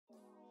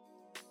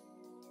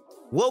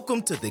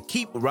Welcome to the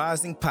Keep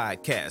Rising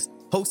podcast,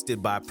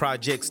 hosted by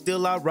Project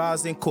Still I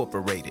Rise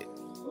Incorporated.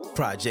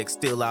 Project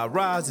Still I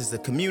Rise is a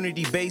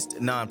community-based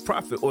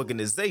nonprofit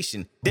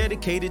organization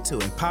dedicated to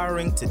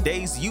empowering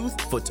today's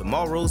youth for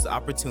tomorrow's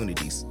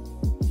opportunities.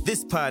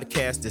 This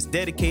podcast is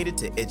dedicated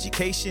to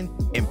education,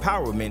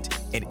 empowerment,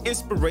 and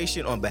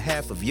inspiration on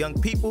behalf of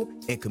young people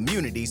and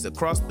communities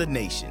across the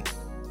nation.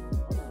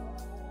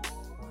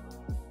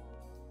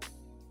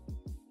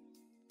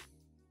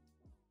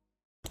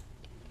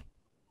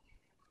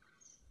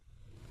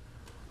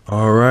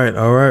 All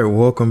right.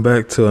 Welcome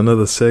back to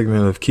another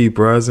segment of Keep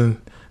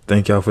Rising.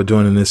 Thank y'all for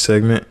joining this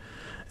segment.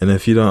 And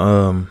if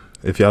y'all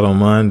don't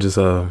mind, just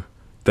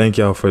thank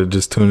y'all for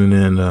just tuning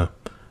in.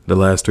 The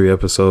last 3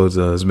 episodes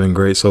has been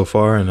great so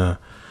far, and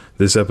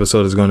this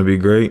episode is going to be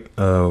great.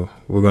 We're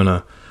going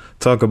to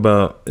talk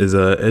about is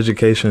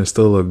education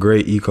still a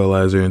great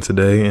equalizer in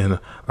today, and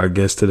our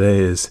guest today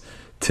is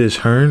Tish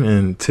Hearn.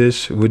 And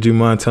Tish, would you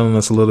mind telling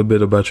us a little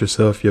bit about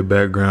yourself, your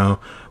background,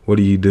 what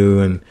do you do,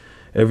 and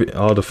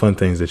all the fun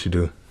things that you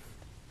do?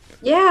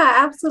 Yeah,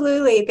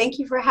 absolutely. Thank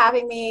you for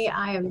having me.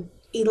 I am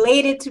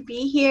elated to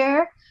be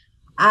here.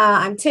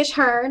 I'm Tish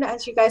Hearn.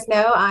 As you guys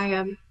know, I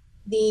am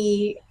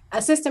the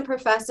assistant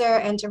professor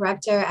and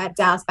director at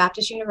Dallas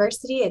Baptist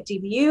University at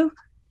DBU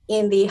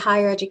in the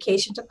higher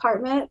education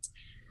department.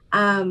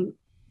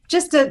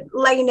 Just to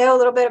let you know a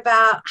little bit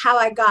about how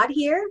I got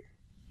here.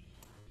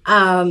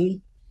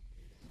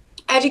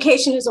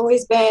 Education has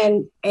always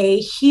been a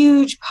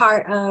huge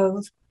part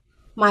of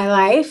my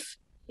life,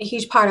 a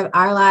huge part of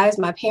our lives.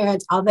 My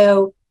parents,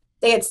 although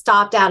they had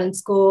stopped out in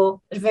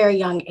school at a very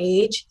young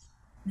age,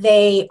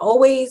 they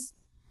always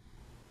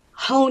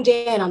honed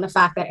in on the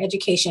fact that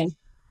education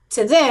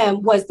to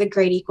them was the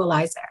great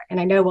equalizer. And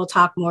I know we'll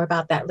talk more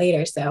about that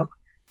later. So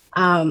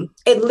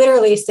it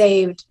literally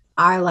saved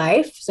our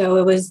life. So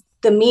it was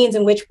the means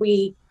in which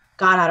we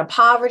got out of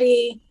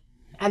poverty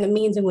and the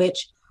means in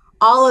which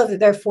all of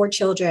their 4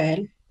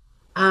 children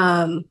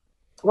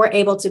were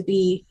able to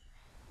be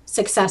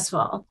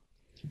successful.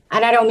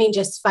 And I don't mean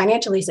just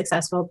financially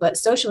successful, but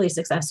socially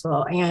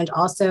successful and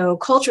also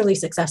culturally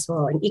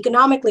successful and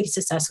economically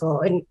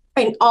successful, and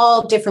in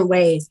all different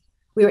ways.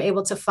 We were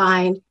able to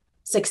find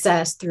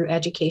success through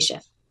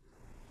education.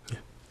 Yeah,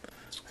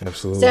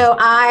 absolutely. So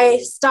I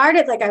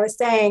started, like I was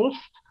saying,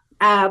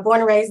 born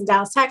and raised in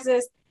Dallas,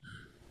 Texas.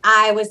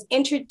 I was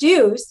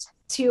introduced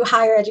to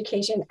higher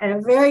education at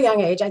a very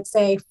young age, I'd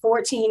say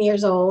 14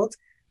 years old,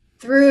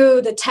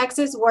 through the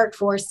Texas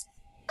Workforce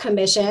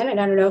Commission. And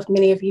I don't know if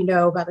many of you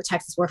know about the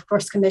Texas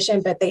Workforce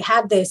Commission, but they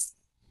had this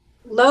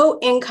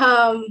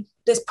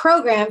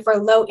program for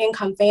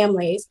low-income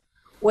families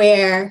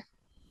where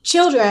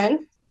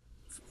children,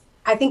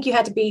 I think you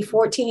had to be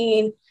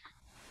 14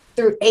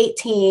 through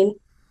 18,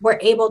 were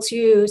able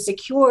to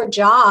secure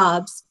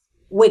jobs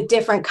with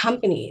different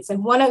companies.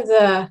 And one of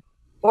the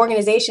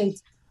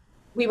organizations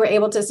we were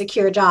able to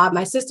secure a job,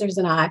 my sisters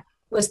and I,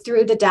 was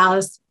through the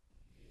Dallas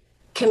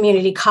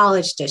Community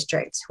College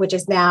District, which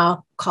is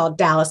now called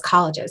Dallas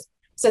Colleges.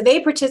 So they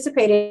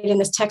participated in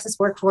this Texas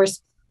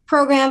Workforce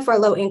program for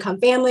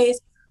low-income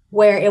families,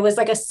 where it was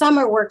like a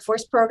summer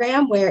workforce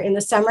program where in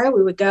the summer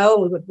we would go,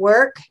 we would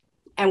work,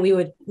 and we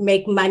would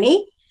make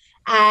money.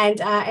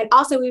 And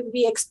also we would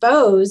be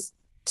exposed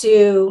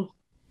to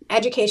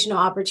educational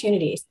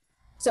opportunities.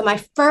 So my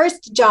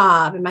first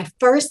job and my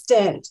first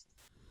stint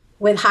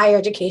with higher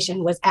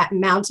education was at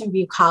Mountain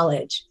View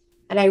College.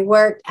 And I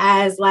worked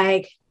as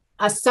like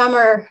a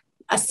summer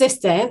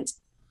assistant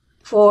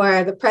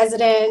for the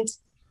president,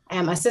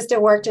 and my sister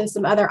worked in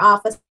some other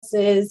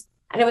offices.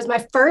 And it was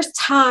my first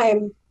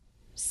time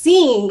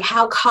seeing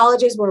how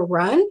colleges were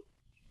run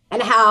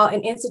and how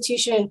an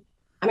institution,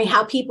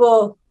 how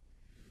people,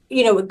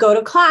 would go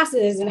to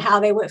classes and how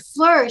they would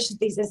flourish at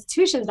these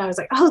institutions. And I was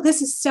like, oh,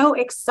 this is so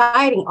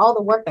exciting, all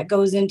the work that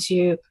goes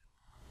into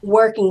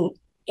working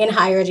in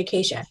higher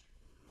education.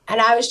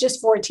 And I was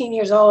just 14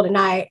 years old, and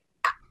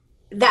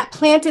that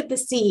planted the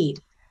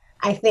seed,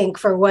 I think,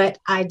 for what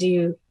I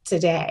do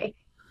today.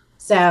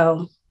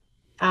 So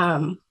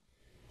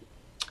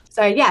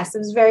yes, it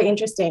was very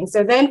interesting.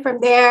 So then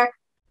from there,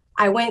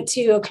 I went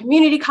to a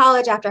community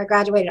college after I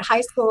graduated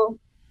high school.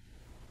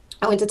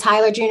 I went to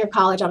Tyler Junior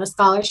College on a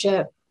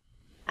scholarship,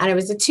 and it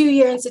was a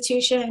 2-year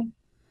institution,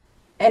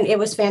 and it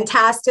was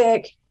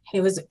fantastic.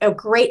 It was a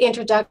great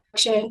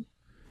introduction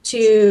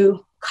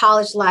to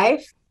college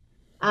life.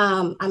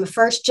 I'm a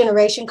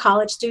first-generation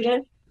college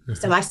student. Mm-hmm.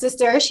 So my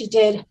sister, she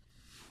did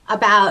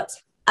about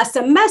a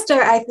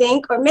semester, I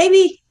think, or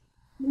maybe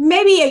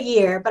a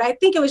year, but I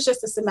think it was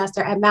just a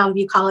semester at Mountain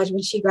View College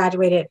when she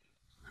graduated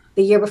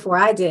the year before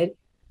I did.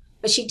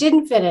 But she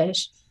didn't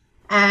finish.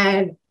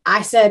 And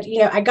I said,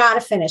 I got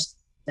to finish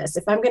this.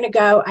 If I'm going to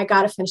go, I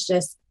got to finish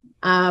this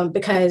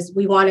because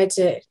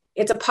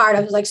it's a part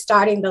of like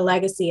starting the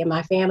legacy in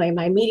my family,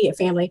 my immediate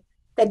family,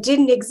 that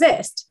didn't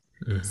exist.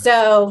 Mm-hmm.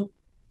 So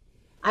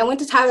I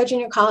went to Tyler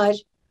Junior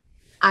College.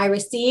 I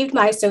received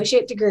my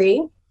associate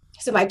degree,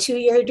 so my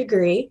 2-year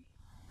degree.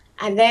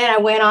 And then I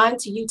went on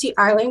to UT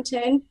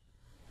Arlington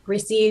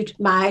received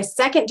my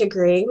second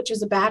degree, which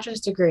was a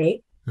bachelor's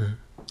degree. Mm-hmm.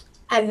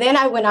 And then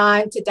I went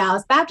on to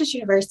Dallas Baptist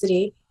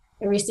University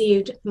and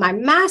received my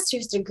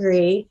master's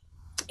degree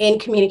in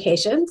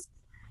communications.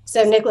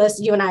 So Nicholas,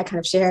 you and I kind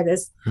of share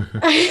this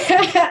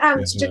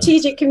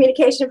strategic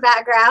communication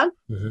background.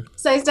 Mm-hmm.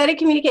 So I studied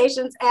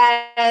communications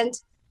and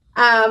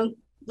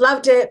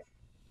loved it,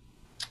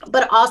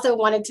 but also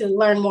wanted to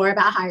learn more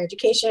about higher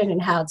education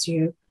and how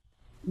to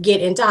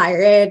get into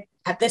higher ed.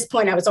 At this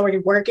point, I was already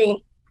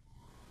working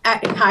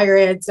in higher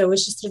ed, so it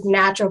was just a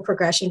natural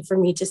progression for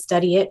me to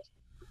study it.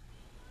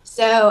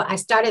 So I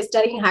started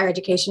studying higher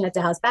education at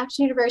Dallas Baptist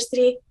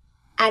University,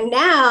 and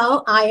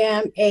now I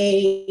am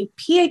a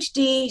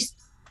PhD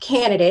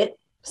candidate.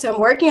 So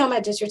I'm working on my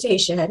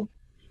dissertation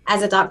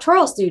as a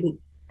doctoral student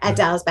at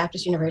Dallas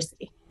Baptist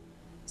University.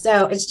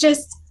 So it's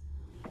just,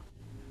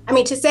 I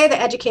mean, to say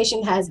that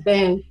education has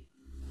been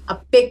a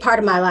big part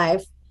of my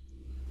life,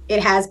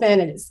 it has been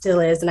and it still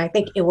is, and I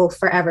think it will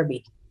forever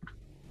be.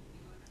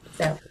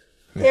 So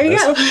there you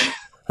go.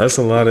 That's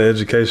a lot of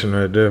education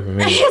right there for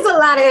me. It's a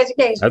lot of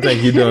education. I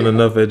think you're doing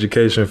enough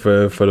education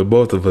for the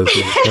both of us.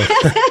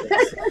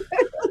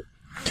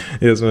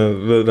 Yes,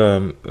 man. But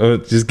I'll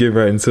just get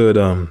right into it.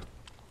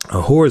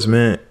 Horace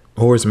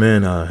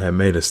Mann had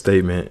made a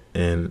statement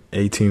in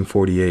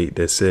 1848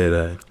 that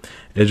said,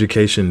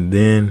 "Education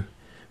then,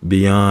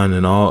 beyond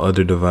and all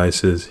other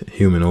devices,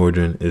 human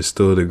origin, is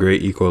still the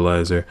great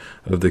equalizer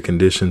of the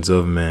conditions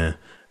of man,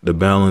 the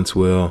balance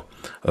wheel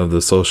of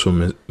the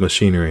social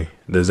machinery."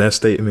 Does that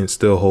statement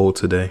still hold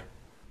today?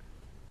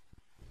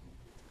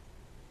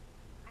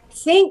 I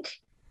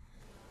think,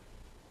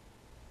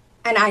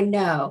 and I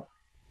know,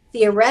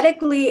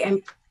 theoretically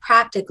and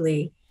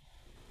practically,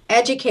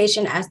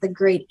 education as the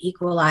great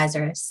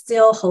equalizer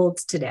still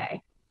holds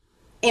today.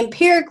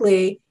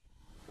 Empirically,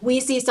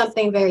 we see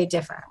something very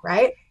different,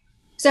 right?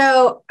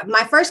 So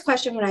my first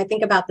question when I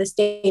think about this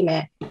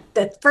statement,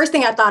 the first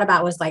thing I thought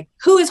about was like,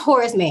 who is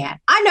Horace Mann?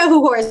 I know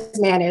who Horace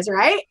Mann is,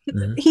 right?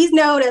 Mm-hmm. He's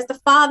known as the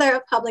father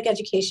of public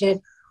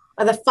education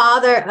or the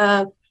father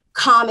of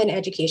common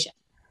education.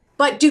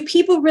 But do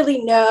people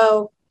really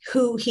know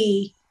who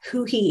he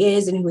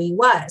is and who he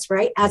was,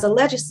 right? As a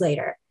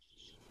legislator,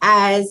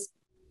 as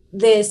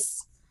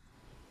this,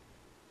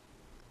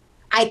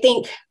 I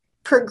think,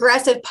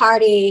 progressive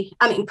person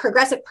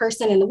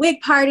in the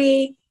Whig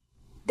Party.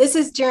 This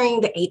is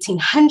during the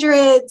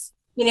 1800s.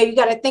 You know, you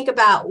got to think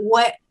about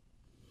what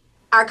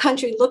our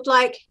country looked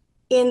like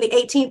in the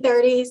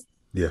 1830s.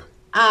 Yeah.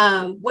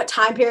 What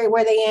time period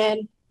were they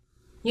in?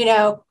 You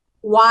know,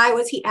 why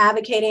was he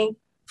advocating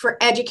for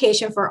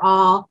education for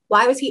all?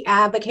 Why was he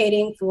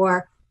advocating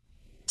for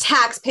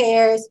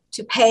taxpayers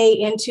to pay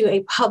into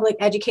a public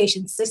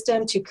education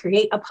system, to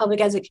create a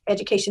public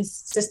education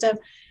system,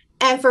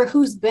 and for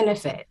whose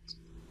benefit?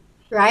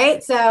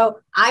 Right? So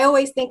I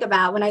always think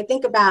about, when I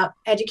think about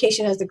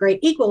education as the great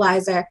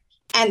equalizer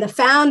and the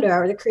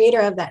founder or the creator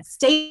of that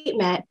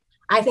statement,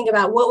 I think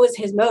about what was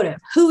his motive?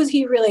 Who was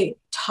he really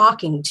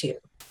talking to?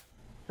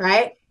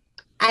 Right?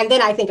 And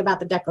then I think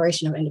about the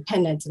Declaration of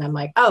Independence and I'm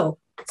like, oh,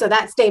 so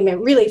that statement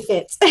really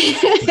fits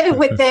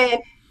within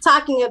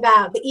talking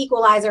about the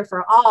equalizer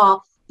for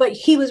all. But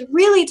he was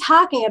really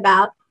talking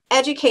about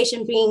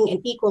education being an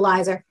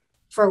equalizer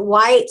for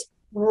white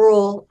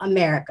rural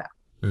America.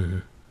 Mm-hmm.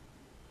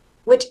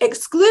 Which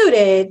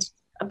excluded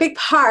a big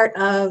part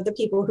of the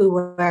people who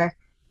were,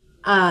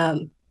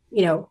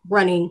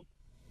 running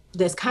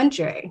this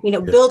country,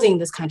 building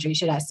this country,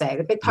 should I say,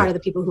 the big part of the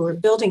people who were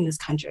building this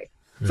country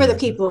for the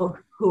people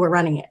who were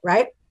running it,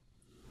 right?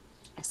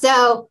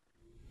 So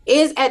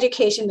is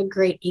education the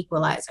great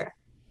equalizer?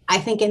 I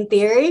think in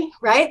theory,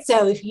 right?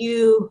 So if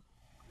you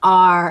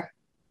are,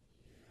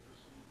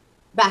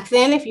 back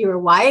then, if you were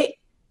white,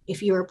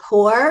 if you were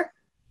poor,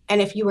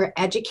 and if you were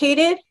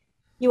educated,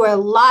 you were a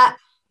lot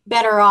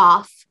better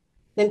off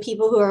than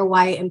people who are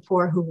white and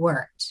poor who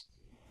weren't.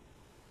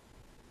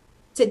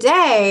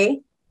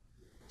 Today,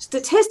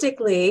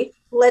 statistically,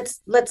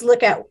 let's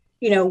look at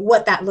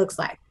what that looks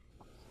like.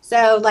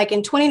 So like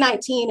in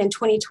 2019 and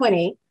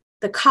 2020,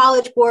 the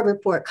College Board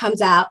report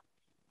comes out,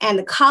 and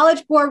the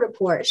College Board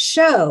report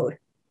showed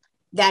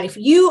that if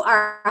you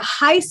are a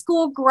high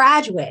school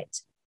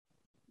graduate,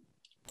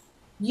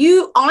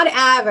 you on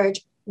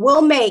average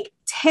will make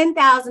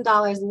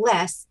 $10,000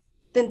 less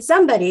than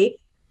somebody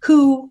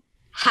who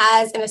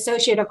has an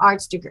Associate of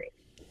Arts degree.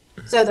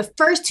 So the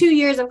first 2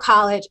 years of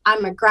college,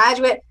 I'm a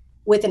graduate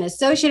with an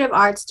Associate of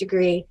Arts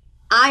degree.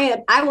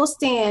 I will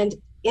stand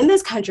in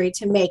this country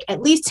to make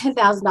at least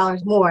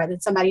 $10,000 more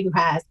than somebody who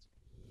has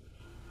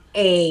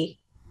a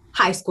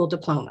high school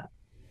diploma.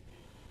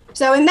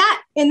 So in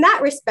that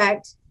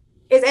respect,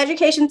 is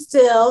education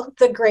still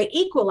the great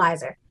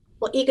equalizer?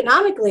 Well,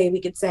 economically, we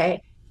could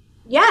say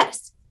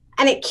yes,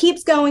 and it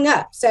keeps going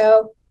up.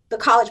 So the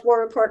College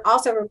Board report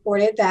also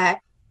reported that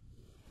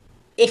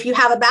if you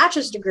have a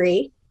bachelor's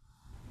degree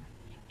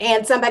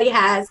and somebody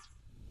has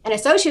an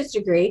associate's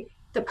degree,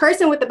 the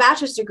person with the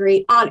bachelor's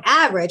degree on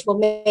average will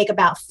make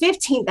about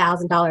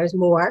 $15,000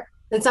 more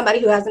than somebody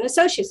who has an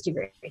associate's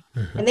degree.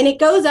 Mm-hmm. And then it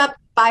goes up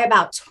by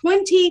about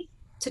 20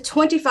 to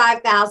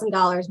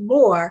 $25,000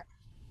 more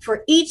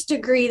for each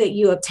degree that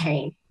you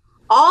obtain,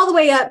 all the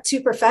way up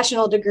to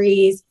professional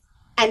degrees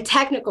and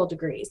technical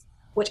degrees,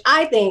 which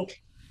I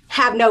think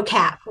have no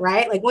cap,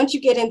 right? Like once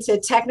you get into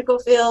technical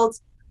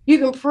fields, you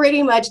can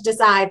pretty much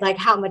decide like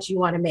how much you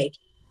want to make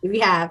if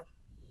you have,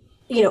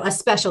 a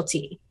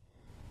specialty,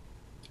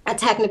 a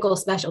technical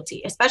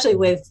specialty, especially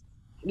with,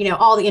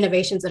 all the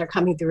innovations that are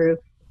coming through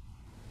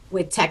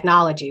with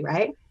technology,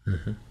 right?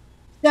 Mm-hmm.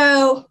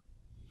 So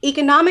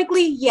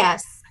economically,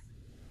 yes,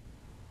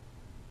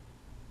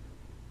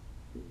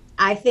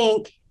 I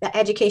think that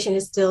education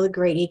is still a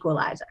great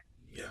equalizer.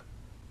 Yeah.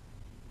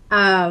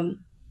 And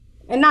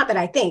not that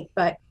I think,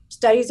 but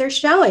studies are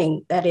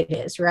showing that it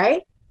is,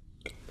 right?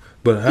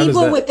 But how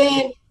people does that,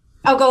 within,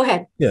 oh, go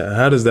ahead. Yeah.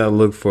 How does that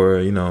look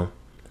for,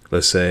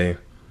 let's say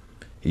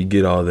you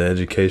get all the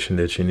education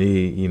that you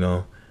need,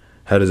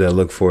 how does that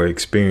look for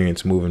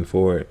experience moving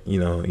forward? You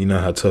know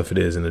how tough it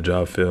is in the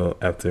job field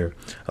after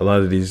a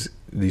lot of these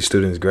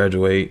students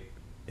graduate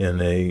and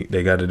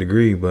they got a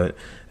degree, but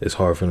it's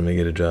hard for them to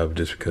get a job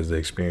just because of the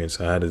experience.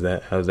 So how does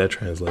that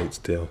translate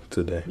still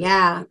today?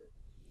 Yeah,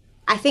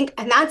 I think,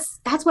 and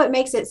that's what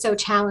makes it so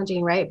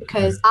challenging, right?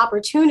 Because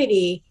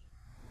opportunity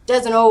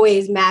doesn't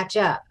always match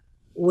up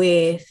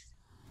with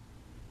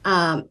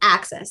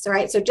access,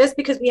 right? So just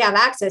because we have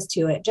access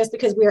to it, just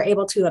because we are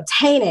able to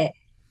obtain it,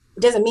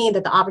 doesn't mean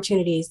that the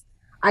opportunities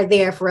are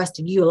there for us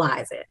to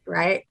utilize it,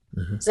 right?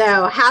 Mm-hmm.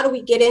 So how do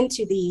we get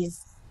into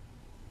these,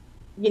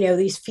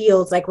 these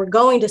fields? Like we're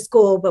going to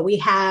school, but we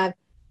haven't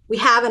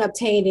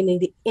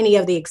obtained any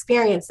of the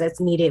experience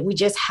that's needed. We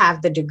just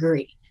have the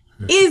degree.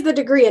 Mm-hmm. Is the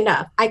degree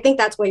enough? I think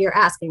that's what you're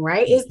asking,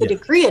 right? Is the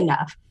degree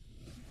enough?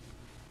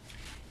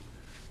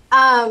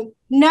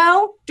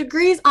 No,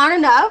 degrees aren't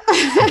enough.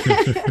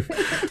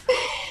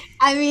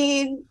 I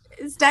mean,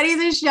 studies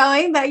are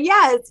showing that,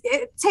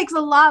 it takes a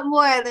lot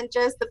more than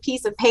just a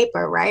piece of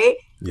paper, right?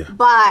 Yeah.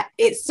 But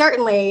it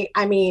certainly,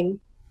 I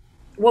mean,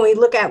 when we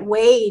look at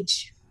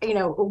wage,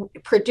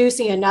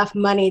 producing enough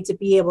money to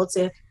be able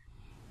to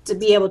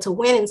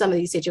win in some of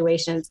these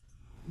situations,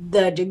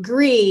 the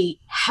degree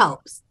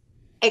helps.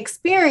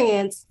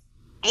 Experience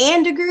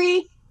and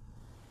degree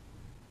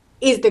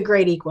is the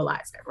great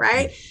equalizer,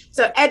 right?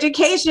 So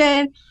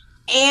education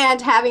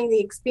and having the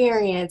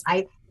experience,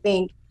 I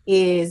think,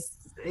 is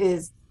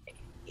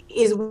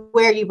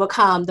where you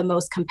become the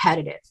most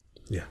competitive.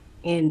 Yeah.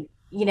 And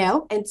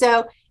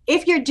so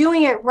if you're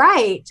doing it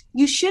right,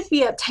 you should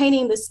be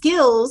obtaining the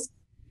skills,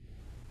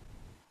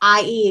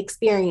 i.e.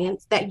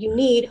 experience, that you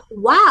need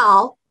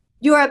while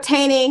you're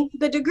obtaining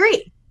the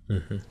degree.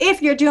 Mm-hmm.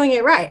 If you're doing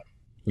it right.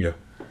 Yeah.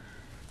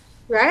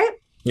 Right?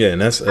 Yeah,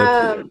 and that's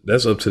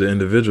up to the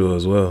individual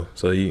as well.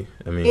 So it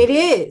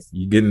is.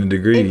 You getting a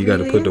degree, you got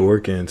to put the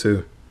work in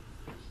too.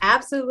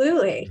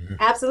 Absolutely. Mm-hmm.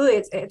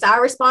 Absolutely. It's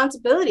our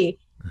responsibility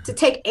to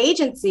take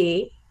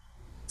agency,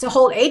 to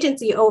hold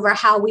agency over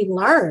how we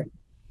learn,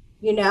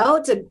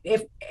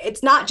 if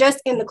it's not just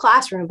in the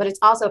classroom, but it's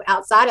also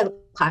outside of the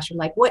classroom.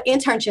 Like what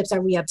internships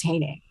are we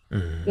obtaining?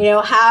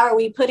 Mm-hmm. How are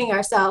we putting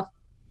ourselves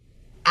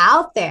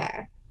out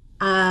there?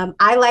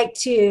 I like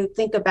to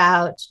think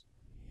about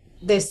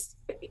this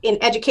in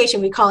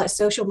education, we call it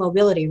social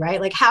mobility,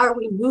 right? Like how are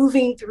we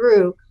moving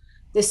through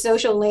the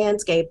social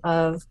landscape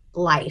of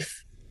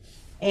life?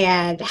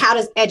 And how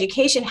does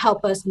education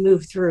help us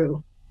move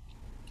through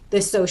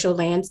this social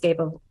landscape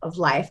of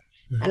life?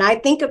 Mm-hmm. And I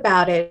think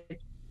about it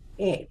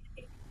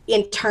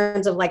in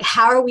terms of like,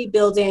 how are we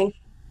building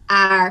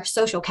our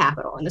social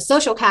capital? And the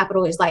social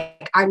capital is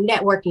like our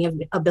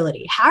networking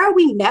ability. How are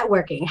we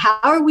networking? How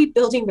are we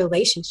building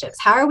relationships?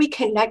 How are we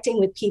connecting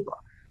with people?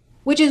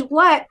 Which is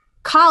what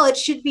college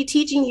should be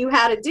teaching you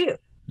how to do,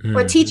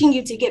 or teaching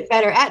you to get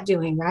better at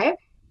doing, right?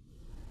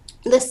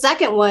 The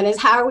second one is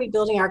how are we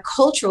building our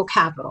cultural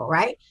capital,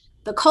 right?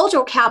 The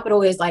cultural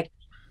capital is like,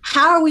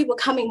 how are we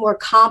becoming more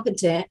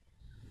competent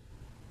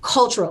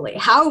culturally?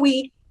 How are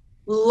we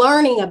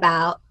learning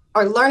about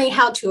or learning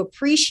how to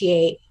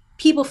appreciate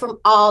people from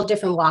all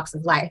different walks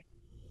of life,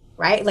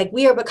 right? Like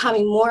we are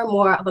becoming more and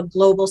more of a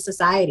global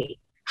society.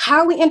 How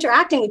are we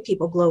interacting with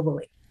people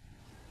globally?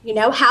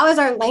 How is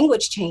our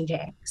language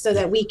changing so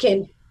that we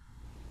can,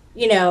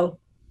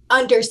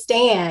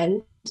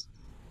 understand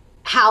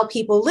how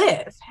people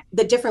live,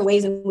 the different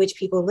ways in which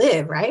people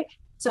live, right?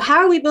 So how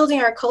are we building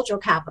our cultural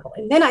capital?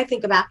 And then I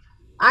think about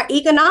our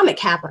economic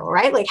capital,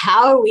 right? Like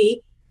how are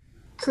we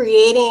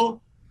creating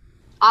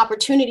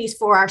opportunities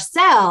for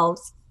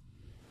ourselves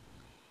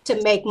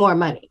to make more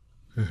money,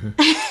 and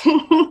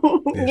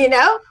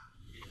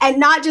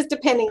not just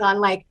depending on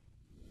like,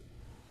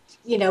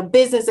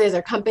 businesses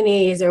or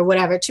companies or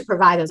whatever to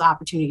provide those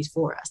opportunities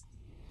for us.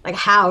 Like,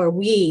 how are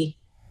we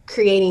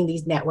creating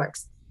these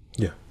networks?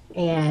 Yeah.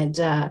 And,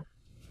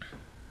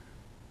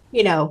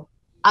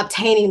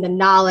 obtaining the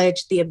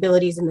knowledge, the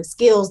abilities, and the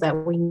skills that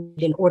we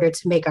need in order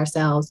to make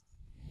ourselves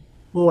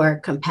more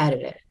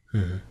competitive.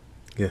 Mm-hmm.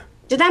 Yeah.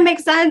 Did that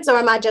make sense, or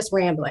am I just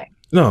rambling?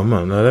 No,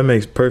 that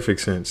makes perfect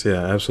sense.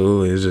 Yeah,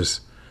 absolutely. It's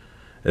just,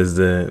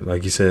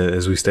 like you said,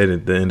 as we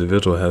stated, the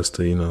individual has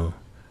to,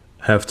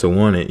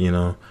 want it,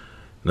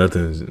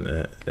 nothing's,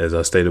 as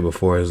I stated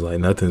before, it's like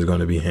nothing's going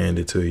to be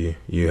handed to you.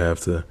 You have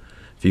to,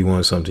 if you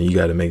want something, you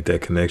got to make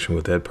that connection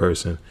with that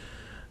person.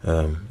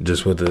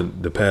 Just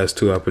with the past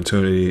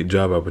 2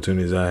 job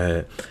opportunities I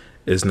had,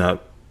 it's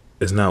not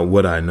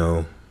what I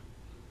know,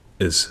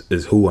 it's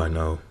who I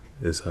know.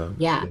 Is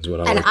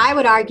what I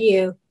would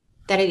argue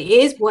that it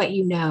is what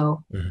you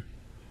know. Mm-hmm.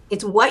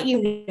 It's what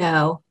you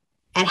know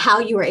and how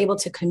you are able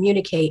to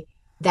communicate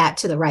that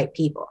to the right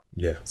people.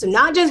 Yeah. So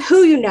not just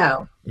who you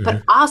know, mm-hmm.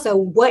 but also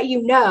what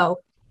you know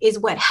is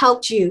what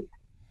helped you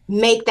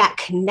make that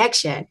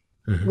connection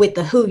mm-hmm. with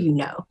the who you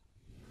know.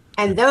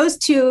 And those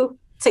two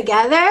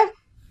together,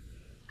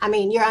 I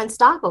mean, you're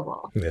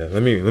unstoppable. Yeah,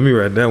 let me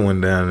write that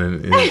one down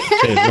and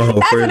change my whole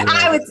That's what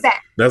I would say.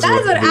 That's what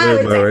I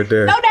would say. Right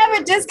there. Don't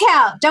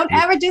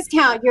ever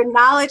discount your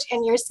knowledge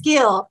and your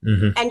skill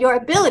mm-hmm. and your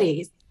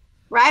abilities,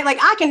 right? Like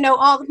I can know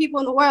all the people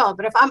in the world,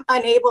 but if I'm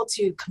unable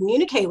to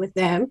communicate with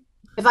them,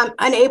 if I'm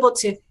unable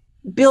to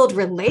build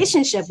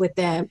relationship with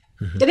them,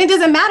 mm-hmm. then it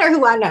doesn't matter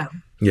who I know.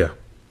 Yeah.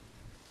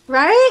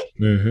 Right?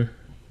 Mm-hmm.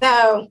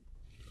 So,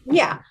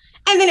 yeah.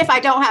 And then if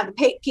I don't have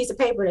the piece of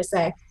paper to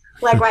say,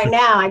 like right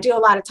now, I do a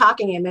lot of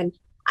talking and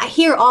I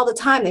hear all the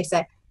time they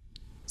say,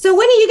 so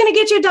when are you going to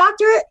get your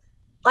doctorate?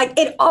 Like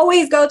it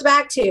always goes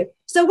back to,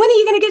 so when are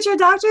you going to get your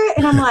doctorate?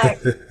 And I'm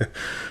like,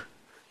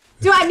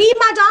 do I need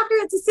my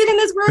doctorate to sit in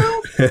this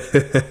room?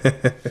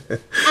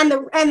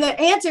 and the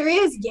answer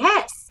is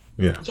yes.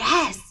 Yeah.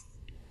 Yes.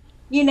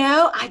 You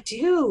know, I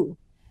do.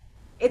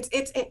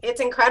 It's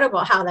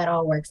incredible how that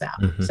all works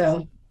out. Mm-hmm.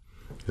 So.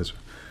 Yes.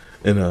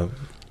 And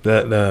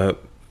that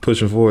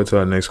pushing forward to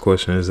our next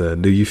question is,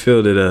 do you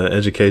feel that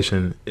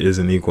education is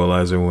an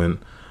equalizer when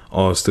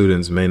all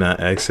students may not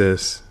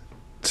access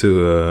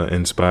to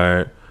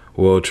inspired,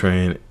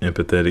 well-trained,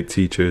 empathetic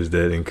teachers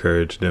that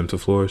encourage them to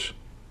flourish?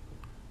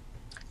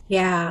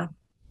 Yeah.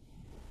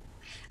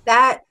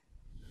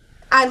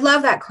 I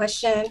love that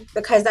question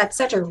because that's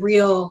such a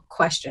real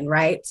question,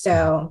 right?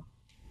 So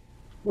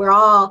we're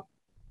all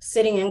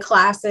sitting in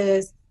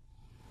classes.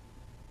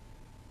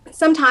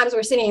 Sometimes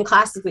we're sitting in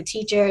classes with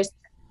teachers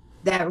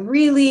that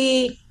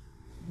really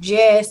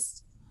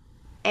just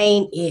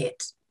ain't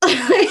it.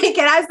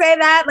 Can I say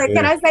that? Like,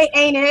 Can I say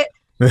ain't it?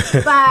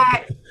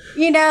 But,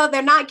 you know,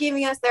 they're not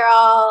giving us their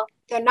all.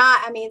 They're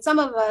not, I mean, some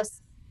of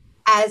us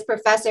as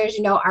professors,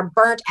 you know, are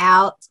burnt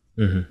out.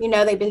 Mm-hmm. You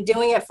know, they've been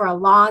doing it for a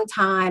long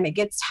time. It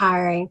gets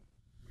tiring.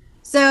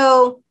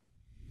 So,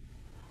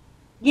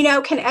 you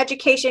know, can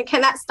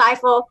that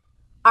stifle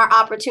our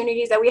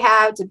opportunities that we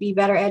have to be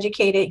better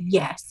educated?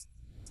 Yes,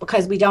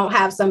 because we don't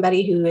have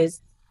somebody who is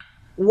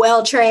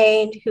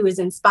well-trained, who is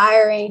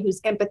inspiring,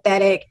 who's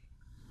empathetic.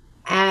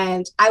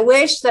 And I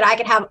wish that I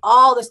could have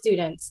all the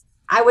students.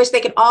 I wish they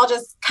could all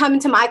just come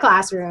into my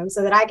classroom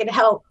so that I could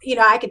help, you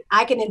know, I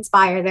could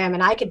inspire them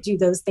and I could do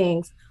those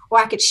things, or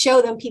I could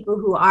show them people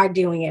who are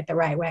doing it the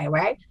right way,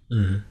 right?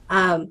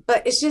 Mm-hmm.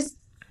 But it's just,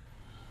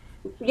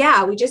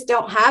 yeah, we just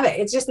don't have it.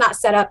 It's just not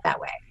set up that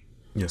way.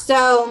 Yeah.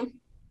 So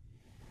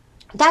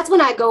that's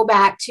when I go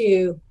back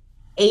to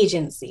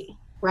agency,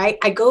 right?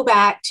 I go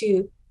back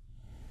to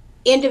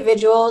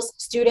individuals,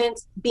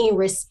 students being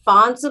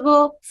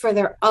responsible for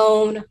their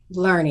own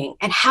learning.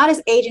 And how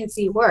does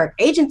agency work?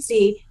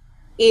 Agency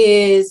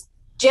is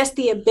just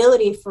the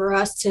ability for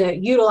us to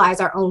utilize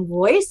our own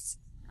voice,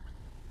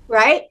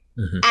 right?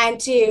 Mm-hmm. And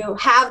to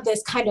have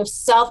this kind of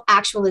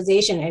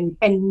self-actualization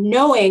and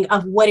knowing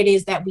of what it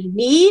is that we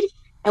need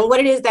and what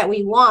it is that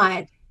we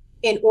want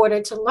in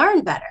order to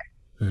learn better.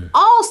 Mm.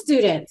 All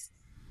students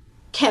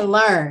can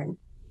learn.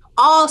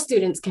 All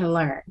students can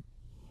learn.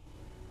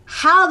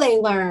 How they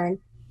learn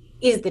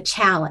is the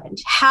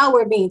challenge. How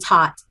we're being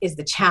taught is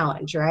the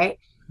challenge, right?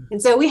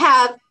 And so we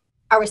have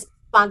a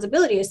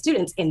responsibility as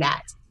students in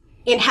that,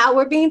 in how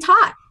we're being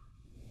taught,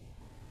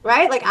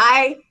 right? Like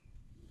I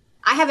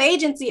have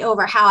agency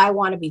over how I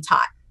want to be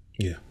taught.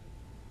 Yeah.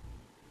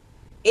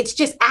 It's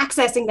just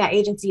accessing that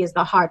agency is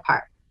the hard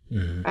part,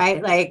 mm-hmm.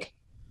 right? Like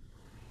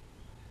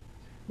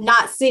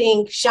not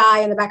sitting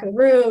shy in the back of the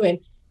room and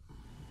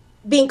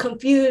being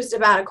confused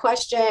about a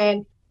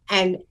question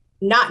and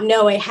not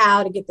knowing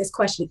how to get this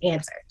question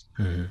answered.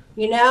 Mm-hmm.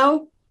 You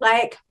know,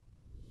 like,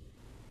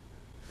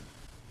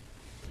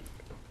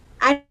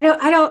 I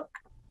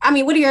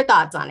mean, what are your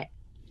thoughts on it?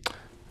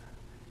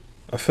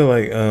 I feel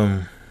like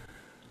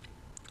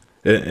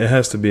it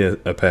has to be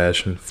a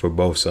passion for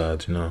both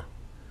sides, you know.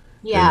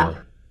 Yeah. And,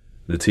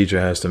 the teacher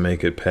has to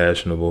make it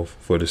passionable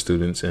for the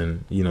students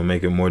and, you know,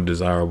 make it more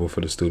desirable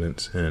for the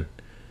students. And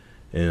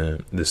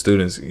the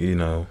students, you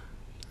know,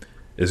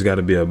 it's got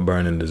to be a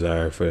burning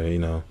desire for, you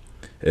know,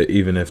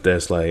 even if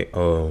that's like,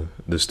 oh,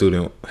 the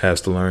student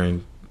has to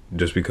learn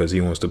just because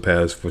he wants to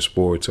pass for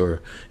sports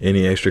or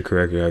any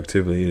extracurricular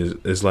activity.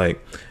 It's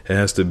like it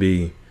has to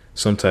be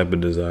some type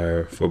of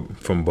desire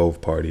from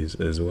both parties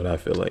is what I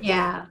feel like.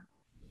 Yeah.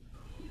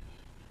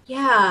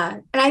 Yeah.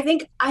 And I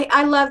think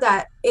I love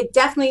that. It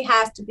definitely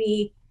has to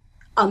be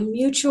a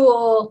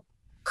mutual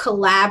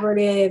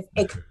collaborative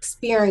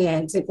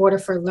experience in order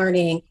for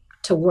learning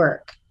to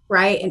work,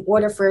 right? In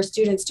order for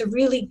students to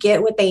really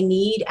get what they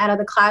need out of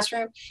the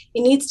classroom,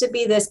 it needs to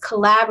be this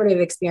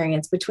collaborative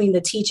experience between the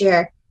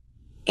teacher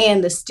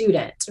and the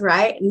student,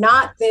 right?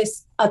 Not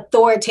this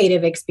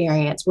authoritative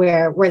experience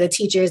where the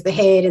teacher is the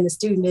head and the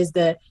student is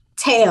the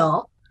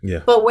tail,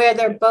 but where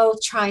they're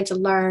both trying to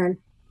learn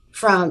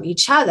from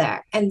each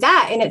other. And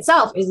that in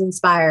itself is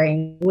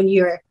inspiring when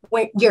you're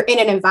in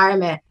an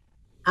environment,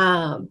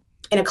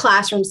 in a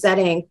classroom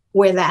setting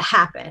where that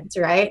happens,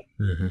 right?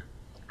 Mm-hmm.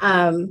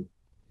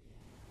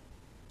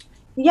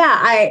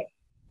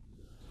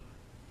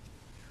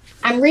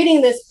 I'm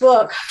reading this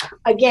book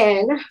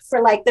again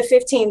for like the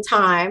 15th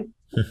time,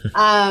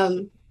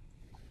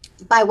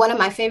 by one of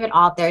my favorite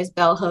authors,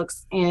 Bell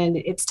Hooks, and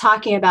it's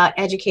talking about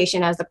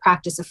education as the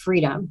practice of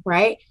freedom,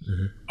 right?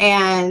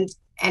 Mm-hmm.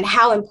 And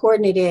how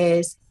important it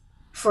is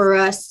for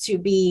us to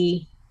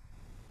be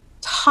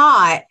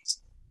taught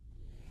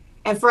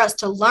and for us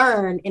to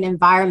learn in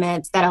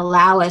environments that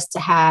allow us to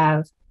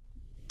have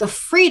the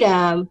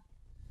freedom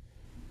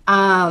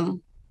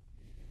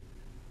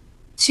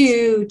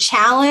to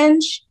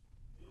challenge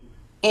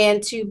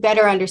and to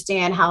better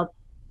understand how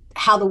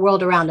the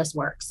world around us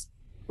works,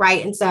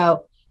 right? And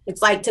so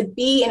it's like to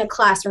be in a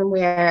classroom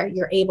where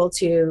you're able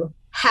to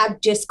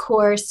have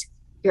discourse,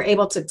 you're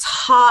able to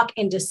talk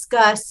and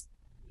discuss,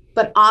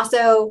 but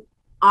also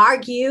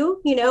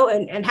argue,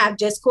 and have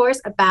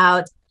discourse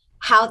about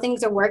how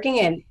things are working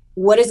and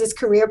what does this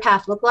career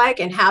path look like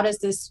and how does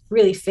this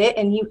really fit?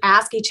 And you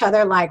ask each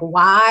other, like,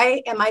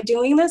 why am I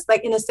doing this?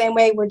 Like in the same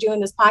way we're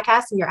doing this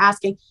podcast and you're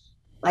asking,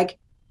 like,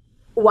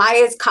 why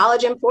is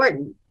college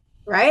important,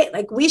 right?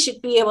 Like we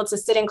should be able to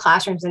sit in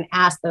classrooms and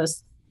ask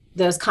those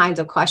kinds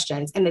of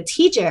questions. And the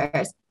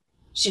teachers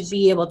should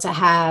be able to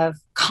have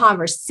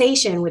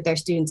conversation with their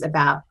students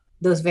about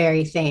those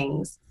very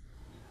things.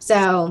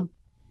 So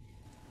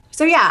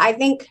yeah, I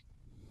think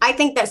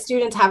that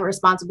students have a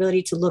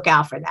responsibility to look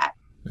out for that,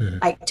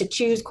 like to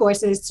choose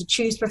courses, to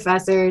choose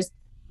professors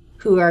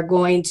who are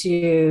going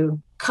to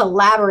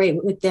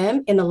collaborate with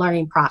them in the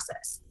learning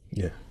process.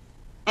 Yeah.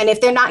 And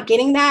if they're not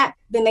getting that,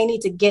 then they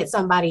need to get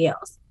somebody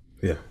else.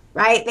 Yeah.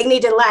 Right? They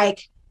need to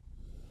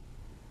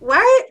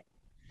what?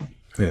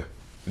 Yeah.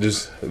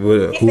 Just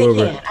whoever. They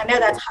can. I know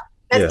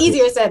that's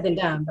easier said than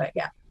done, but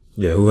yeah.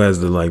 Yeah, who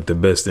has the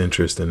best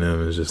interest in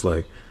them is just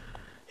like,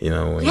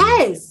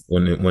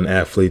 when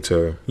athletes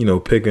are,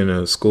 picking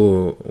a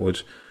school,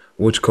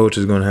 which coach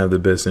is going to have the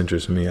best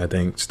interest in me? I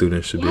think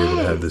students should be able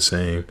to have the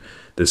same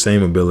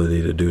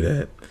ability to do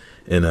that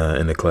in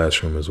the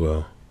classroom as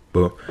well.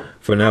 But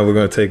for now, we're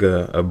going to take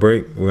a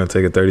break. We're going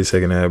to take a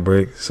 30-second ad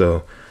break.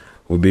 So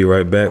we'll be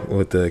right back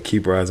with the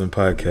Keep Rising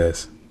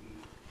podcast.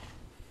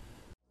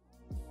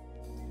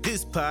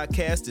 This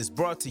podcast is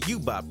brought to you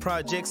by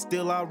Project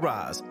Still Our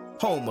Rise,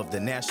 home of the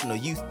National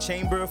Youth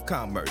Chamber of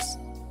Commerce.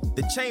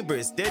 The Chamber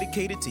is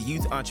dedicated to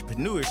youth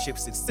entrepreneurship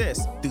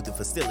success through the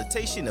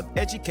facilitation of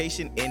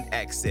education and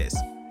access.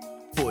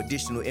 For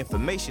additional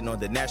information on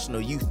the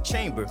National Youth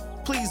Chamber,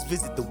 please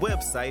visit the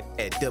website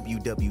at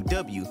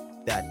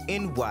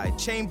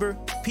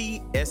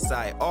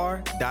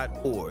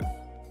www.nychamberpsir.org.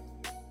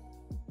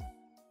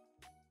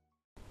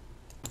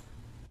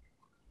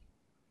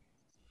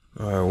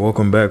 All right,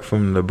 welcome back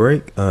from the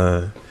break.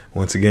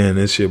 Once again,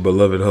 it's your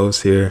beloved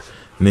host here,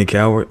 Nick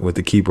Howard, with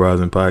the Keep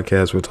Rising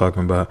podcast. We're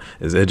talking about,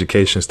 is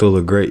education still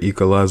a great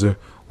equalizer,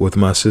 with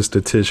my sister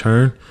Tish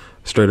Hearn,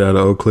 straight out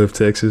of Oak Cliff,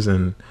 Texas,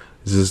 and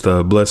it's just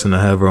a blessing to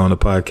have her on the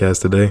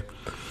podcast today.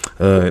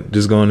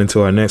 Just going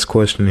into our next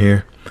question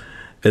here.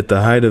 At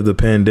the height of the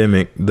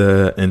pandemic,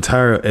 the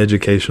entire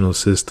educational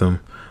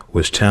system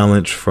was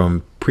challenged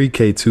from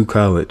pre-K to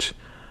college.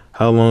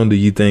 How long do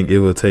you think it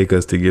will take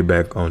us to get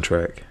back on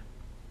track?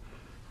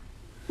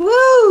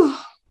 Woo!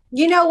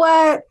 You know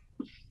what?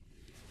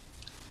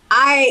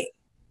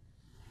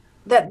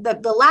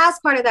 The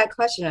last part of that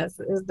question is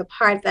the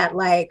part that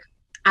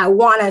I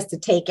want us to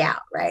take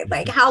out, right?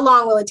 Like, how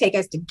long will it take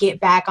us to get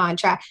back on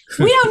track?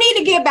 We don't need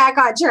to get back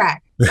on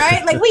track,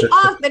 right? Like, we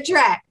off the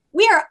track.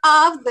 We are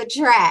off the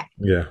track.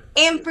 Yeah.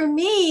 And for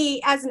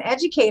me, as an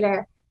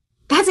educator,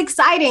 that's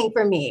exciting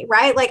for me,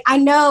 right? Like, I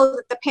know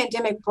that the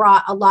pandemic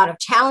brought a lot of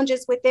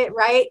challenges with it,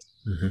 right?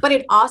 Mm-hmm. But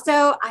it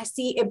also, I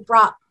see it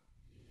brought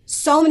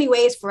so many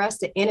ways for us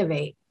to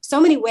innovate,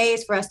 so many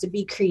ways for us to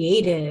be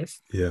creative.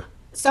 Yeah.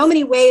 So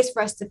many ways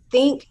for us to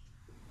think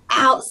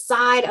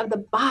outside of the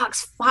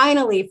box,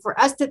 finally, for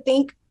us to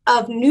think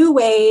of new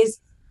ways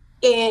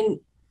in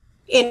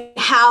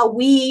how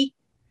we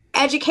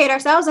educate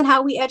ourselves and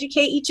how we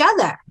educate each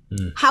other,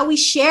 how we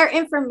share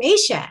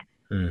information,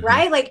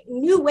 right? Like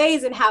new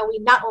ways in how we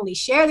not only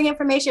share the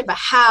information, but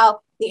how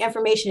the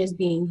information is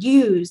being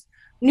used,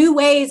 new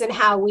ways in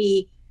how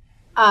we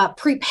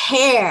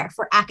prepare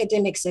for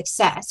academic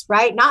success,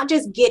 right? Not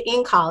just get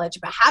in college,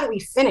 but how do we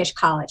finish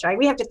college, right?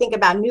 We have to think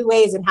about new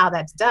ways in how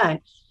that's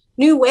done,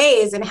 new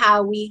ways in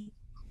how we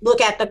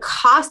look at the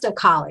cost of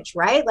college,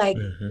 right? Like,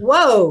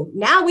 whoa,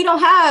 now we don't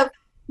have,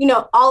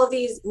 all of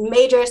these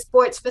major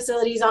sports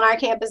facilities on our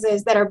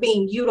campuses that are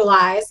being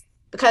utilized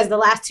because the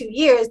last 2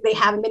 years, they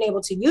haven't been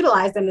able to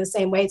utilize them in the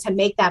same way to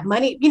make that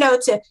money,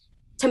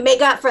 to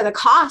make up for the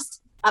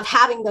cost of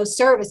having those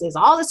services.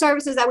 All the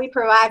services that we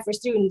provide for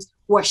students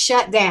were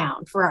shut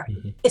down for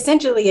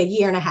essentially a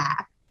year and a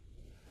half,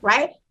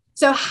 right?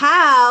 So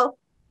how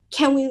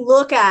can we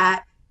look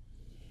at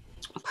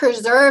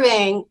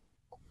preserving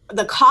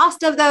the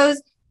cost of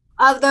those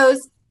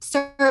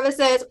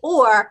services,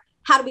 or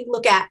how do we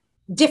look at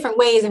different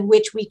ways in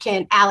which we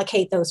can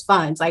allocate those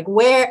funds? Like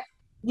where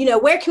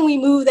can we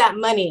move that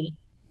money?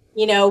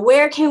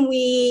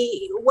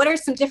 What are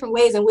some different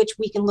ways in which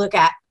we can look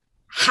at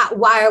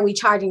why are we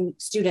charging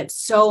students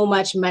so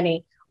much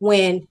money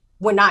when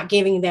we're not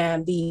giving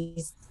them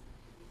these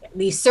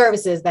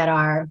services that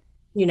are,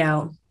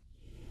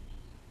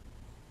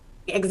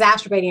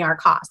 exacerbating our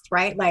costs,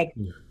 right? Like,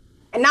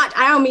 and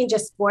I don't mean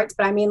just sports,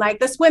 but I mean like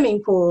the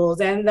swimming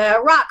pools and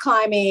the rock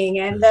climbing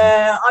and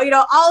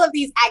all of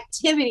these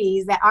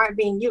activities that aren't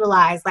being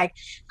utilized. Like,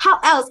 how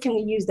else can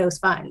we use those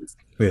funds?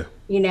 Yeah.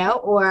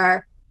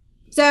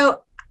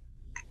 So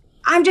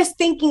I'm just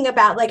thinking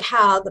about like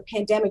how the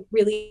pandemic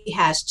really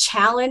has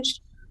challenged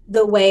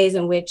the ways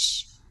in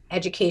which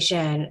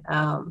education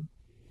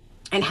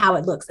and how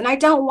it looks. And I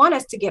don't want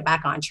us to get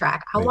back on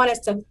track. I want us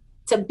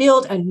to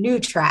build a new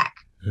track.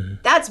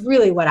 That's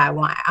really what I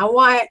want. I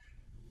want,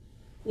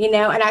 and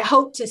I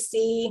hope to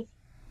see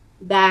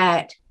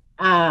that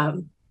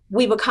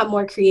we become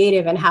more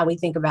creative in how we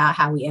think about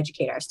how we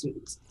educate our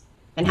students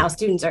and how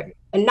students are,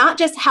 and not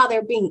just how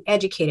they're being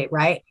educated,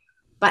 right?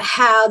 But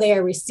how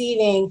they're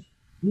receiving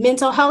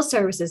mental health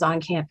services on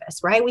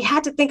campus, right? We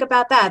had to think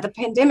about that. The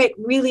pandemic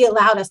really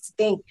allowed us to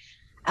think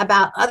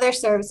about other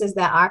services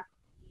that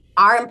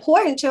are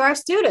important to our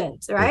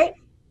students, right?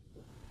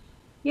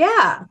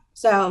 Yeah.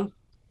 So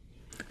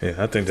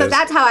I think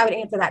that's how I would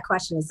answer that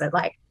question, is that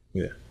like,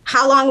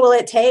 how long will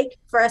it take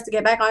for us to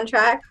get back on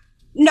track?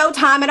 No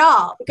time at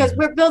all, because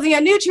we're building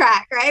a new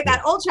track, right?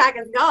 That old track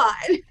is gone.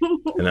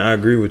 And I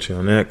agree with you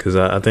on that, because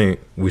I think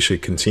we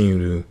should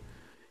continue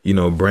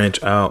to,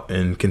 branch out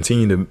and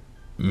continue to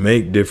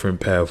make different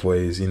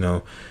pathways,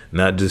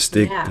 not just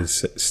stick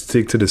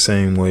to the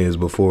same way as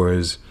before.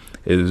 As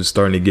it was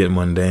starting to get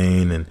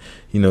mundane and,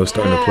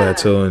 starting to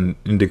plateau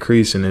and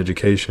decrease in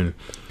education.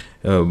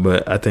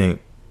 But I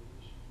think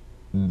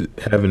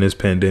having this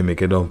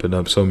pandemic, it opened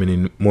up so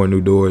many more new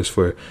doors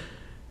for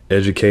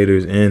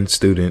educators and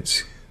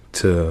students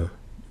to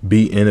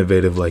be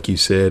innovative, like you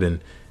said,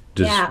 and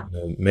just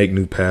make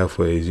new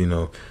pathways.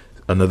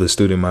 Another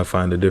student might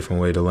find a different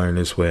way to learn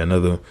this way.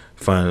 Another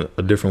find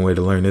a different way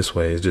to learn this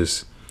way. It's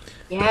just,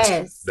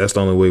 that's the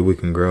only way we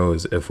can grow,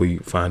 is if we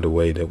find a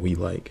way that we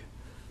like.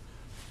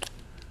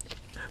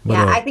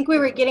 But, I think we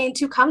were getting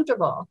too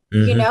comfortable.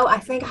 I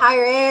think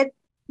higher ed,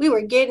 we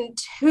were getting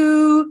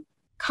too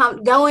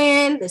go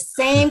in the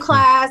same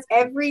class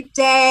every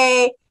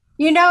day.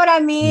 You know what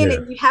I mean?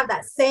 And you have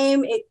that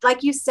same,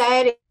 like you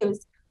said, it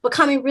was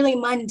becoming really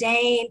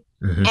mundane.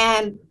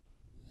 And,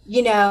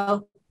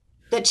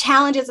 the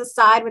challenges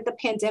aside with the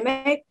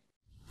pandemic,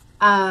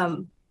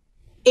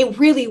 it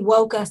really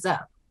woke us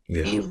up.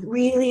 It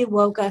really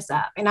woke us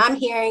up. And I'm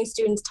hearing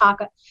students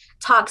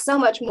talk so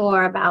much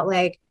more about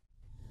like,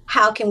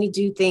 how can we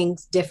do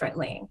things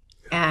differently?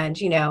 And,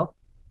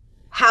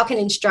 how can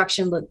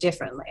instruction look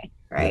differently?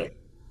 Right.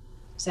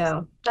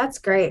 So that's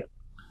great.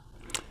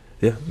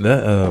 Yeah,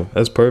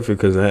 that's perfect,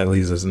 because that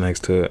leads us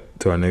next to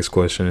our next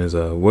question is,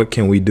 what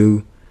can we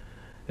do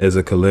as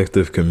a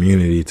collective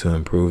community to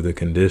improve the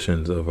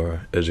conditions of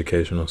our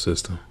educational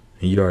system?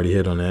 And you already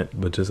hit on that,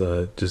 but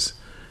just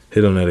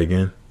hit on that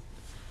again.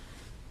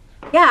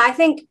 Yeah, I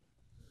think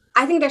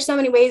there's so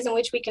many ways in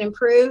which we can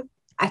improve.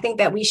 I think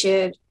that we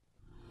should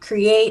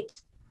create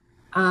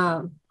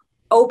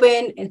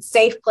open and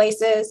safe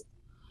places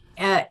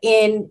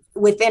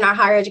within our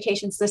higher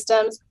education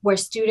systems where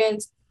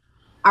students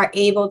are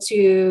able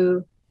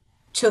to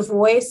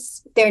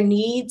voice their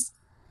needs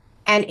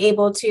and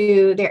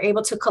they're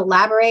able to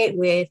collaborate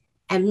with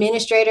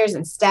administrators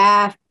and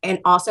staff and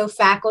also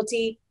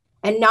faculty,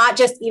 and not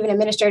just even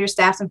administrators,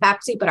 staffs, and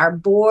faculty, but our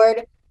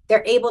board.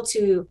 They're able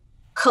to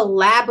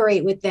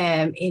collaborate with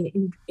them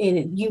in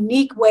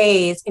unique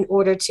ways in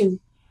order to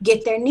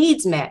get their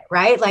needs met,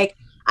 right? Like,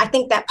 I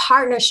think that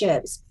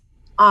partnerships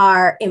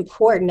are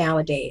important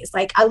nowadays.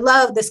 Like, I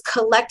love this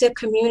collective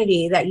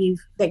community that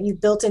you've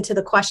built into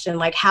the question.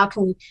 Like, how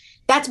can we,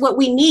 that's what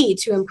we need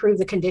to improve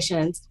the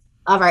conditions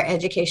of our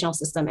educational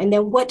system. And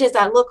then what does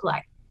that look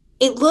like?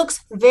 It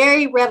looks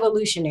very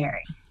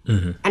revolutionary.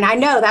 And I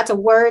know that's a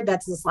word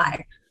that's just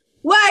like,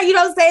 what? You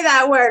don't say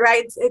that word,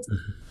 right?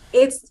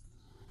 It's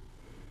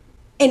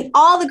and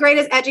all the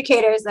greatest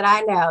educators that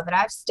I know, that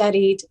I've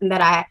studied and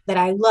that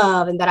I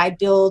love and that I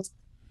build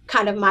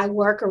kind of my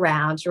work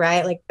around,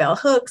 right? Like Bell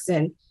Hooks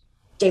and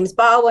James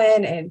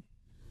Baldwin and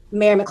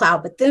Mary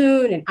McLeod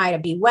Bethune and Ida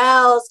B.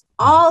 Wells,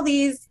 all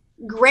these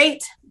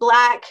great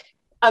Black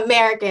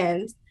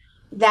Americans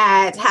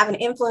that have an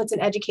influence in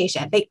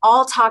education. They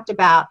all talked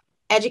about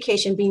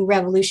education being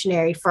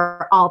revolutionary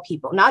for all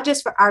people, not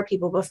just for our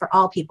people, but for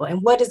all people.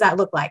 And what does that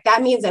look like?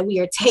 That means that we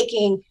are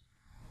taking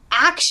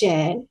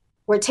action,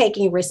 we're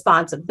taking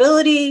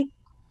responsibility,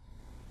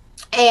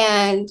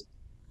 and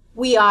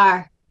we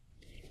are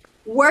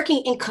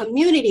working in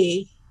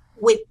community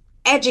with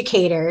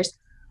educators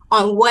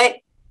on what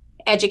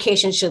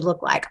education should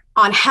look like,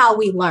 on how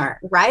we learn,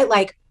 right?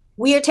 Like,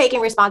 we are taking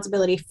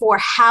responsibility for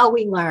how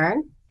we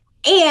learn,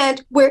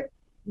 and we're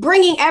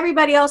bringing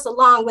everybody else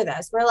along with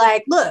us. We're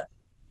like, look,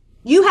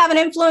 you have an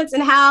influence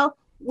in how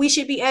we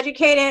should be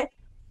educated.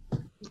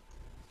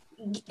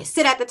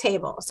 Sit at the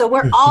table. So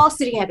we're all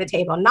sitting at the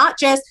table, not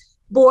just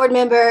board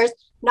members,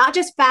 not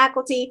just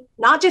faculty,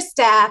 not just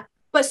staff,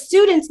 but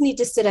students need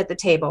to sit at the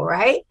table,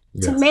 right?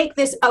 Yes. To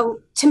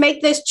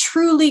make this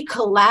truly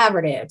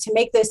collaborative, to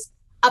make this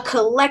a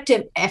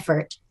collective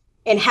effort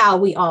in how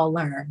we all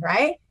learn,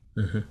 right?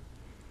 Mm-hmm.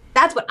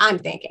 That's what I'm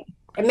thinking.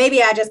 And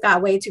maybe I just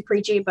got way too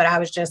preachy, but I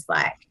was just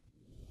like,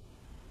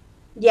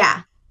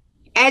 yeah,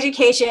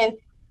 education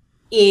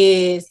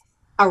is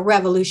a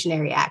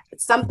revolutionary act.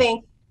 It's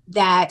something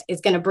that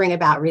is going to bring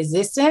about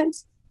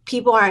resistance.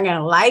 People aren't going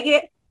to like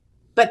it,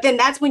 but then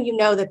that's when you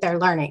know that they're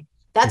learning.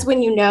 That's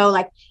when you know,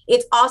 like,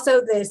 it's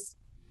also this,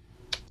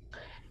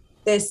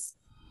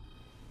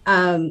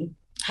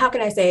 how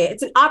can I say it?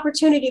 It's an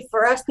opportunity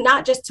for us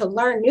not just to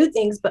learn new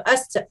things, but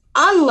us to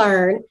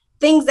unlearn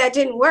things that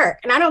didn't work.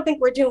 And I don't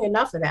think we're doing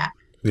enough of that.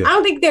 Yeah. I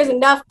don't think there's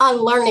enough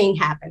unlearning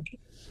happening,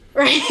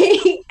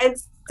 right? And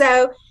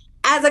so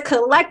as a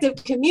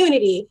collective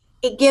community,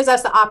 it gives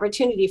us the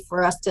opportunity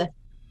for us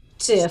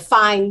to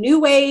find new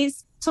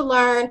ways to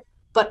learn,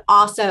 but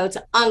also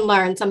to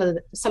unlearn some of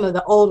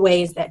the old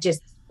ways that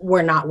just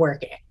were not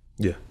working.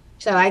 Yeah.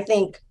 So I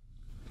think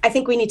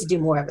we need to do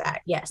more of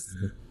that. Yes.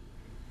 Mm-hmm.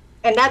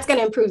 And that's going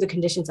to improve the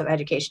conditions of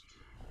education.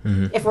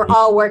 Mm-hmm. If we're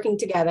all working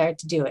together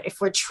to do it, if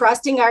we're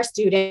trusting our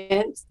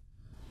students,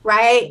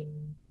 right?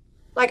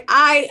 Like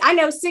I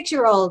know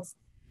 6-year-olds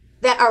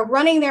that are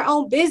running their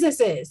own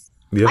businesses,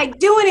 yep. like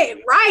doing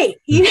it right.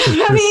 You know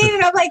what I mean?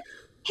 And I'm like,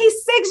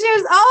 he's 6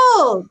 years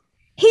old.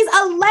 He's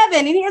 11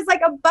 and he has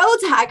like a bow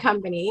tie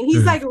company and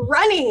he's like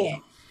running it.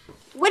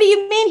 What do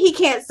you mean he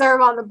can't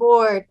serve on the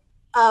board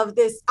of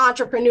this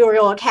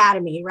entrepreneurial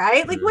academy,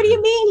 right? Like, what do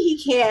you mean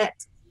he can't?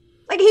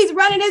 Like, he's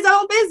running his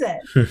own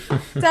business.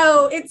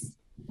 So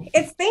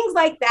it's things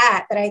like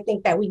that I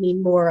think that we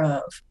need more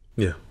of.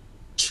 Yeah.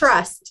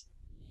 Trust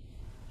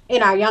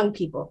in our young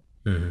people.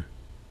 Mm-hmm.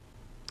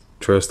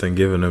 Trust and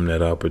giving them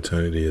that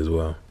opportunity as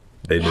well.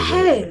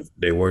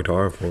 They worked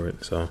hard for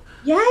it. So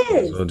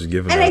yes. So just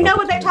give them and they know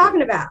what they're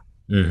talking about.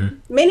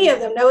 Mm-hmm. Many of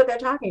them know what they're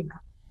talking about.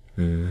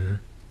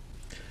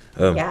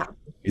 Mm-hmm. Yeah.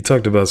 You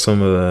talked about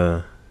some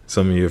of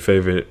your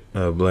favorite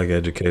Black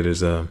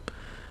educators. It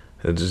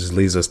just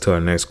leads us to our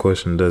next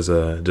question. Does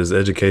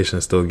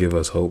education still give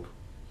us hope?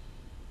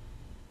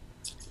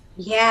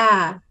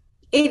 Yeah,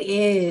 it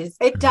is.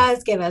 It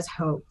does give us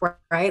hope,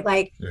 right?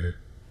 Like,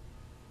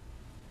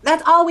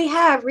 that's all we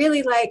have,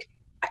 really. Like,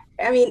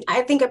 I mean,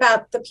 I think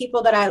about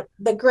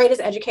the greatest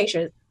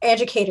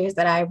educators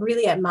that I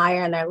really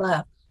admire and I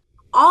love.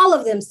 All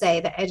of them say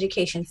that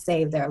education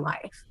saved their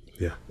life.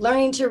 Yeah.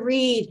 Learning to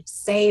read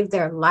saved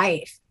their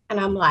life. And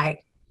I'm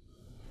like,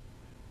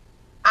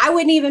 I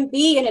wouldn't even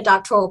be in a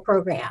doctoral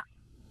program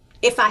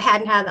if I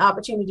hadn't had the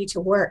opportunity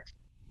to work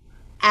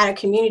at a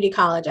community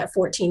college at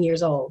 14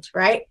 years old,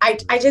 right?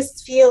 I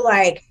just feel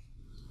like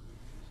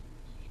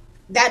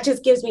that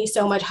just gives me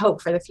so much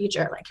hope for the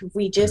future. Like,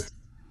 if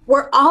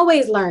we're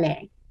always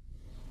learning.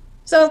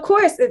 So of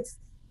course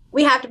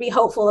we have to be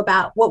hopeful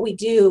about what we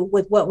do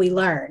with what we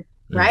learn,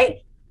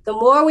 right? The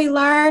more we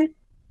learn,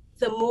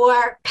 the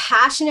more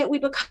passionate we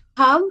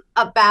become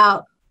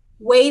about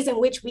ways in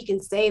which we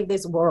can save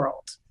this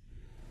world.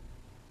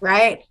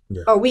 Right?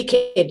 Yeah. Or we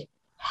could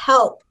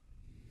help,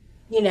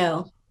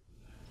 look,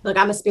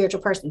 I'm a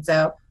spiritual person,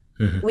 so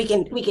we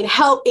can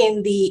help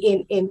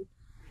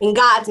in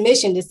God's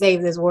mission to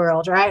save this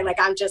world, right? Like,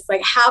 I'm just like,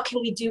 how can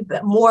we do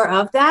more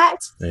of that?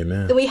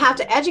 Amen. Then we have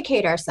to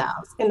educate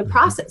ourselves in the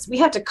process. We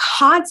have to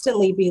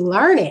constantly be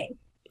learning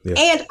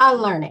and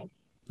unlearning,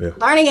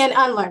 learning and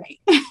unlearning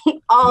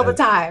all the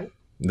time.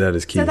 That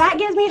is key. So that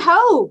gives me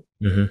hope.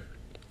 Mm-hmm.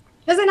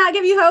 Does it not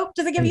give you hope?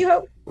 Does it give you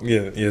hope?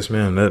 Yeah, yes,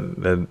 ma'am.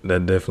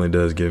 That definitely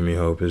does give me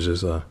hope. It's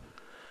just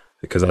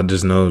because I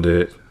just know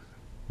that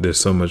there's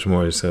so much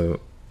more. So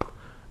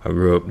I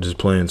grew up just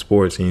playing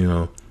sports,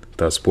 and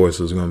thought sports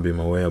was going to be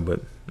my way out,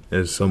 but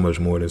there's so much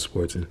more than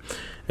sports, and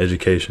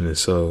education is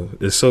so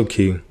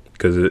key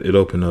because it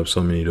opened up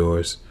so many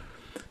doors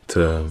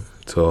to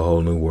a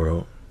whole new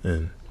world.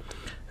 And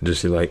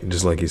just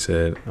like you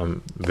said,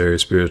 I'm very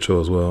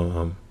spiritual as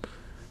well.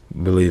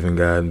 Believe in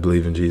God,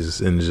 believe in Jesus,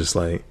 and it's just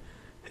like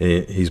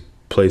He's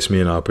placed me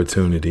in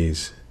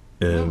opportunities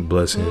and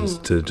blessings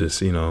to just,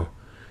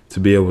 to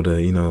be able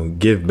to,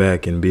 give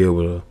back and be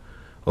able to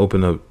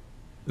open up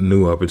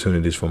new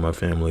opportunities for my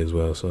family as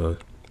well. So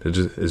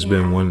it's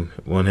been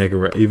one heck of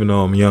a ride. Even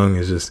though I'm young,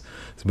 it's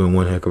been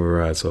one heck of a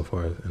ride so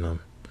far. And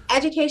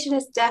education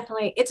is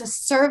it's a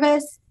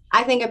service.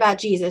 I think about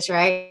Jesus,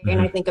 right? Mm-hmm.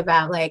 And I think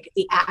about like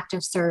the act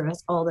of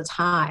service all the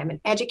time. And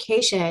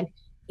education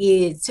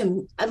is,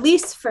 at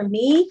least for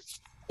me,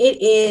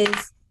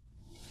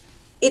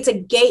 it's a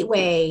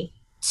gateway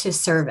to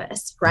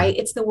service, right?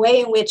 It's the way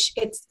in which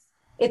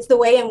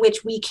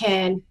we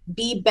can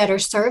be better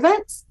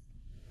servants,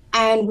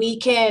 and we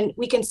can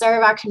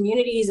serve our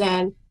communities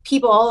and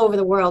people all over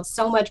the world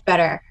so much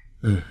better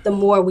the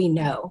more we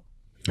know,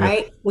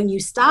 right? When you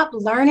stop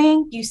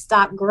learning, you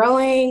stop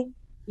growing,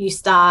 you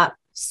stop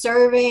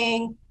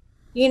serving,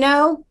 you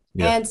know?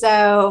 Yeah. And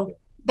so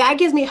that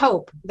gives me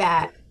hope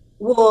that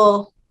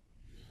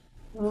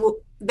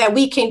that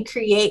we can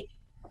create,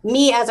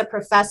 me as a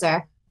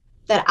professor,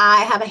 that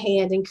I have a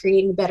hand in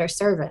creating better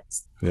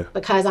servants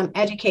because I'm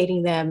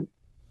educating them,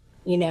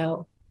 you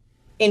know,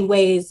 in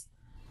ways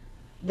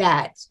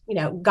that, you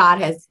know,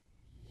 God has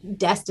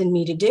destined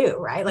me to do,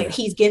 right? Like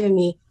he's given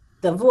me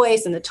the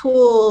voice and the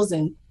tools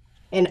and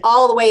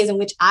all the ways in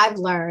which I've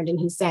learned. And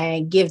he's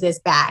saying, give this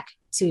back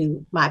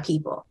to my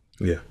people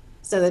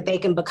so that they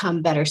can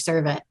become better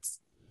servants.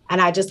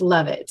 And I just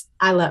love it.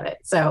 I love it.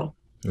 So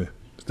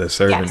that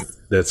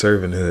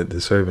servanthood, the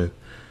servant.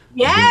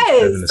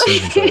 Yes.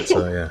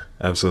 So yeah,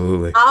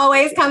 absolutely.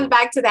 Always comes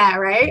back to that,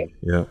 right?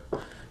 Yeah.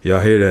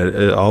 Y'all hear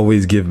that?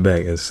 Always give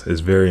back. It's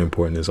very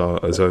important.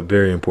 It's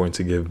very important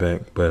to give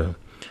back. But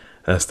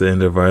that's the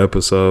end of our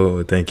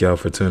episode. Thank y'all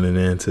for tuning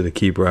in to the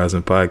Keep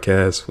Rising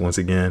podcast. Once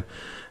again,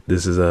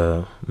 this is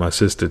my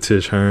sister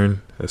Tish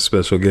Hearn, a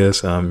special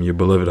guest. I'm your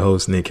beloved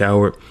host, Nick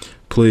Howard.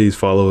 Please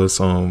follow us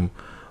on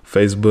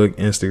Facebook,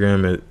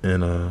 Instagram,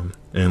 and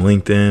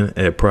LinkedIn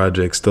at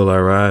Project Still I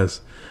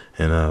Rise.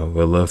 And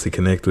we'd love to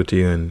connect with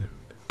you. And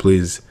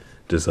please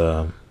just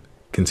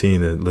continue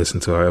to listen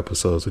to our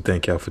episodes. We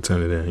thank y'all for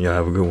tuning in. Y'all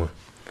have a good one.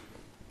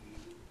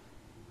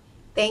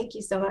 Thank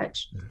you so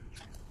much.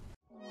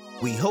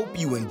 We hope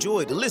you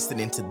enjoyed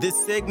listening to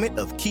this segment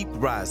of Keep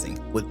Rising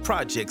with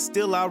Project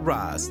Still I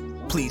Rise.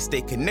 Please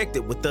stay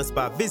connected with us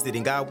by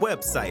visiting our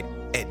website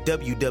at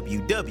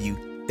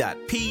www.psir.org.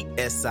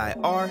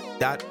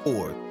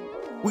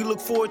 We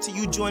look forward to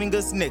you joining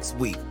us next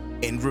week.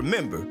 And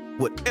remember,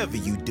 whatever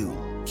you do,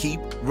 keep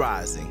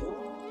rising.